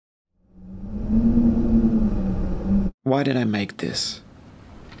Why did I make this?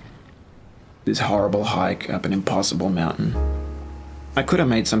 This horrible hike up an impossible mountain. I could have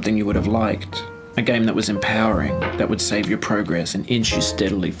made something you would have liked. A game that was empowering, that would save your progress and inch you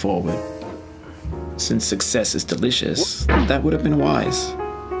steadily forward. Since success is delicious, that would have been wise.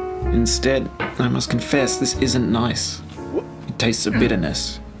 Instead, I must confess this isn't nice. It tastes of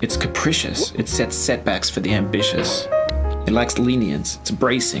bitterness. It's capricious. It sets setbacks for the ambitious. It lacks lenience. It's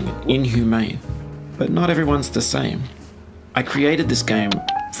bracing and inhumane. But not everyone's the same. I created this game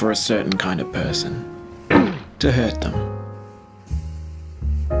for a certain kind of person. To hurt them.